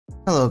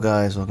Hello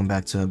guys, welcome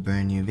back to a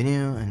brand new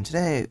video, and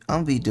today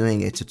I'll be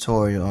doing a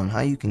tutorial on how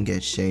you can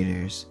get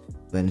shaders,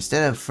 but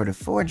instead of for the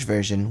Forge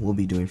version, we'll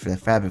be doing for the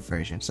Fabric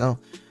version. So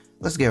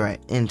let's get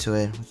right into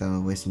it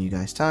without wasting you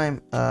guys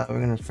time. We're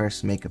gonna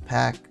first make a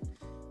pack.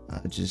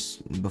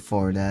 Just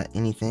before that,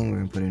 anything, we're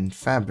gonna put it in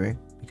Fabric,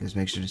 because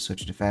make sure to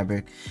switch to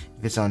Fabric.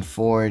 If it's on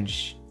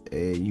Forge,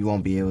 you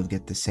won't be able to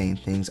get the same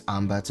things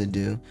I'm about to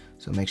do,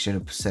 so make sure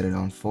to set it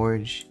on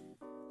Forge.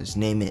 Just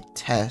name it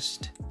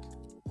Test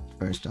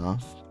first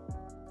off,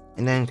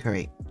 and then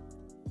create.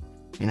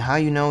 And how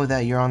you know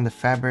that you're on the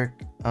Fabric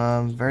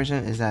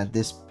version is that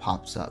this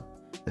pops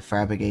up, the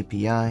Fabric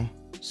API.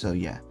 So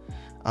yeah,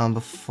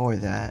 before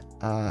that,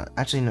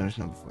 actually no, there's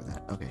no before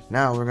that. Okay,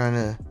 now we're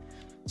gonna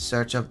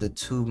search up the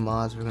two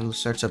mods. We're gonna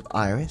search up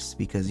Iris,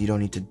 because you don't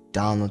need to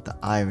download the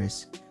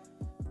Iris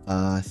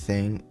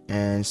thing,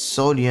 and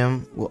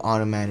Sodium will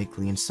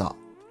automatically install.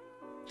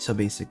 So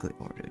basically,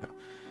 where did it go?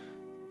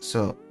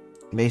 So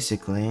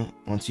basically,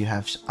 once you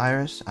have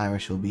Iris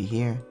will be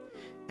here,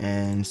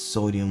 and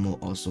Sodium will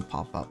also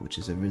pop up, which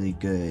is a really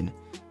good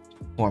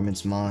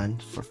performance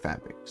mod for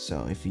Fabric.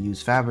 So if you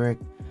use Fabric,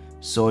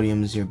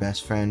 Sodium is your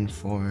best friend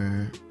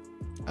for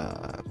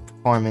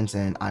performance,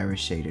 and Iris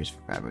shaders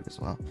for Fabric as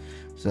well.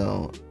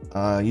 So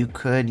you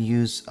could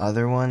use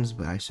other ones,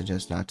 but I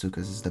suggest not to,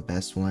 because it's the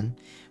best one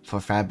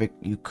for Fabric.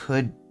 You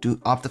could do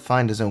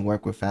Optifine, doesn't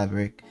work with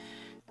Fabric,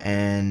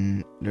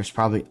 and there's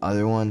probably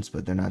other ones,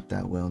 but they're not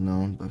that well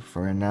known. But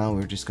for right now,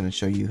 we're just going to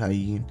show you how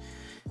you can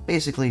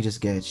basically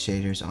just get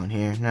shaders on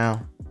here.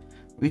 Now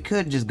we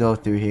could just go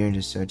through here and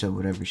just search up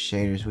whatever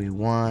shaders we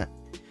want.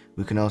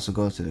 We can also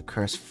go to the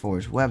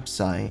CurseForge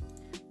website,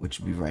 which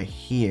would be right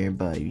here,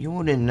 but you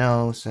wouldn't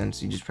know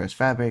since you just press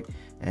Fabric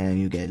and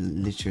you get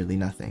literally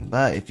nothing.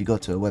 But if you go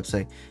to a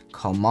website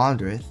called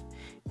Modrith,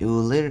 it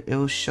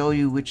will show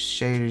you which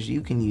shaders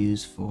you can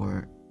use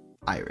for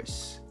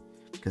Iris,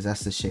 because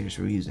that's the shaders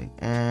we're using.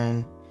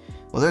 And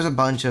well, there's a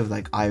bunch of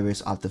like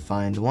Iris,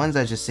 Optifine. The ones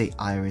that just say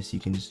Iris, you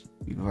can just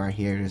right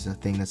here, there's a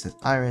thing that says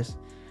Iris.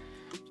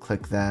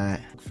 Click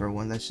that for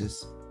one that's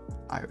just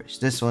Iris.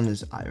 This one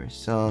is Iris.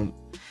 So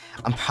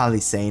I'm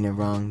probably saying it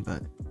wrong,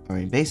 but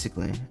alright,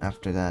 basically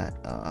after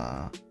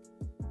that,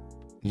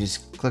 you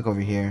just click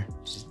over here,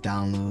 just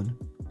download,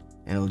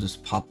 and it'll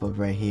just pop up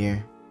right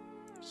here.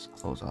 Just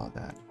close all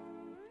that.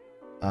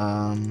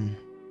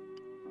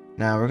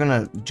 Now we're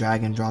gonna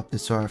drag and drop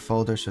this to our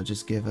folder, so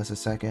just give us a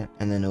second,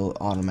 and then it'll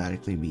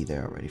automatically be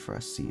there already for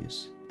us to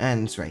use.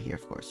 And it's right here,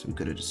 of course. We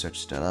could have just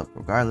searched that up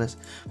regardless,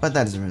 but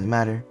that doesn't really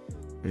matter.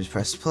 We just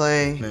press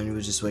play, and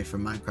we just wait for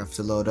Minecraft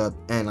to load up,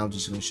 and I'm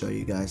just gonna show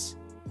you guys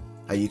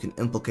how you can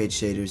implicate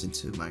shaders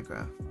into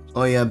Minecraft.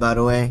 Oh yeah, by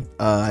the way,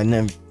 I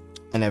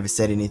never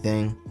said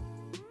anything.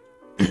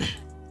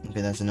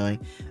 Okay, that's annoying.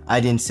 I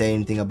didn't say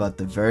anything about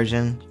the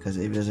version, because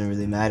it doesn't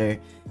really matter.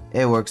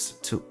 It works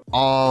to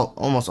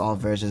almost all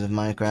versions of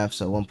Minecraft.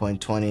 So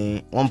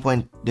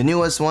 1.20, the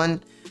newest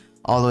one,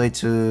 all the way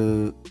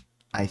to,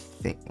 I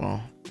think,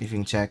 well, if you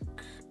can check,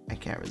 I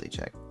can't really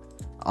check.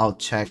 I'll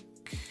check.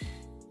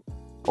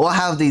 We'll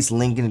have these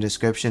linked in the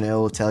description. It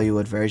will tell you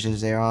what versions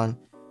they're on.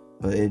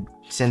 But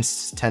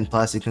since 10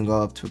 plus, it can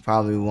go up to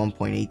probably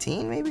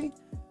 1.18 maybe.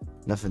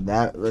 Enough of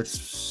that.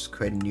 Let's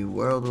create a new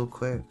world real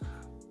quick.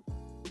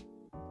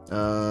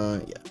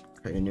 Yeah,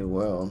 create a new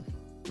world.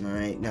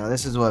 Alright, now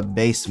this is what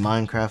base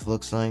Minecraft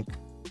looks like,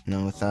 you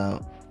know,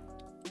 without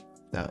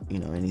you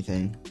know,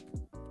 anything.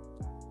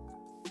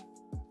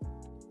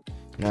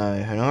 Now,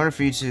 in order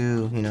for you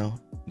to, you know,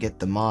 get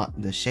the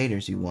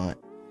shaders you want,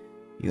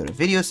 you go to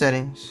video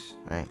settings,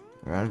 right?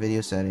 We're on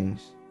video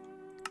settings,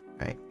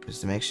 right?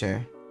 Just to make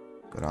sure,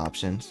 go to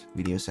options,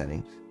 video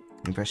settings,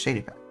 and press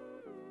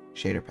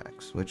shader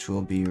packs, which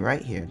will be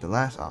right here, the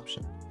last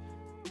option.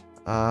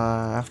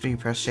 After you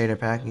press shader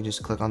pack, you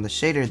just click on the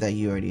shader that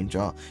you already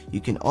draw.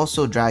 You can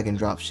also drag and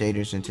drop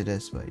shaders into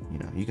this, but you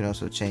know, you can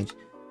also change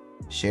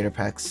shader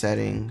pack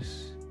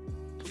settings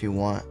if you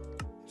want.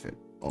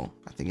 Oh,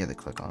 I think you have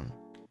to click on.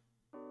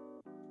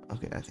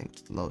 Okay, I think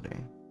it's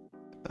loading.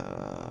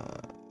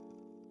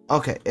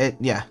 Okay,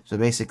 yeah. So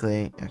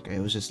basically, okay,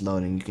 it was just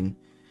loading. You can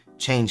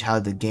change how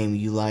the game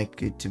you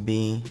like it to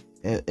be.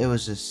 It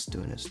was just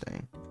doing this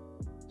thing.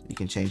 You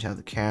can change how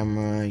the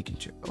camera, you can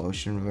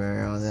ocean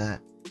blur, all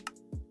that.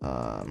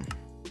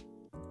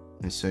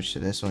 Let's switch to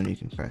this one. You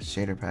can press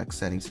shader pack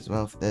settings as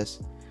well for this.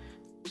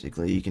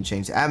 Basically, you can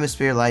change the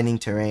atmosphere, lighting,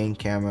 terrain,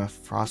 camera,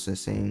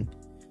 processing,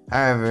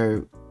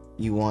 however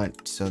you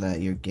want, so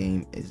that your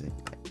game isn't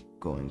like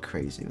going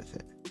crazy with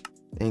it.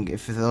 I think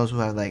if for those who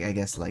have like, I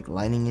guess, like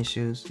lighting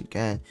issues, you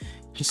can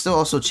still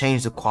also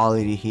change the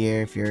quality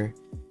here. If you're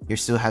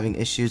still having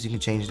issues, you can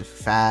change the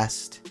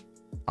fast,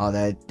 all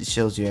that. It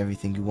shows you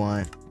everything you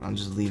want. I'll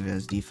just leave it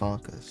as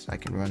default, because I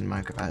can run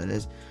Minecraft as it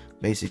is.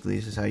 Basically,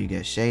 this is how you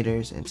get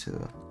shaders into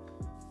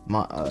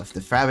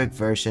the Fabric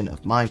version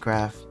of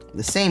Minecraft.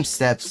 The same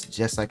steps,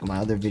 just like my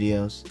other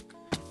videos.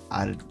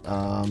 I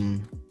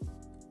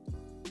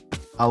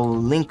will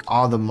link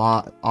all the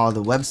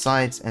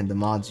websites and the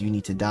mods you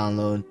need to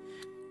download,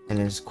 and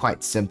it's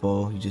quite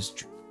simple. You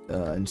just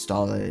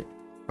install it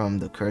from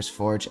the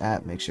CurseForge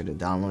app. Make sure to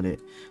download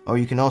it, or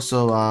you can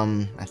also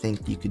I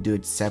think you could do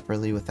it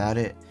separately without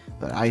it,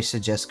 but I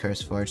suggest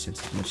CurseForge since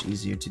it's much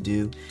easier to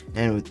do,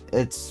 and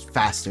it's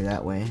faster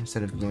that way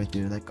instead of going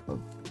through like a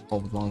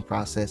whole long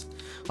process.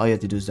 All you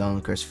have to do is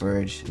download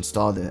CurseForge,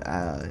 install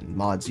the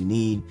mods you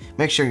need.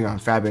 Make sure you're on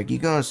Fabric. You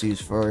can also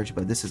use Forge,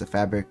 but this is a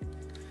Fabric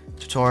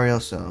tutorial,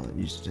 so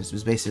this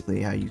is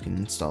basically how you can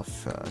install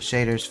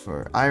shaders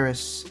for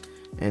Iris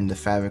in the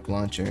Fabric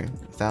launcher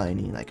without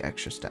any like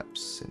extra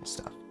steps and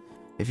stuff.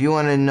 If you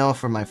want to know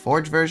for my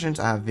Forge versions,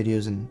 I have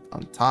videos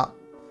on top.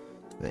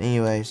 But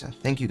anyways,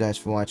 thank you guys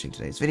for watching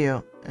today's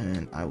video,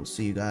 and I will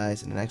see you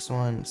guys in the next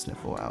one.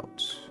 Sniffle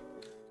out.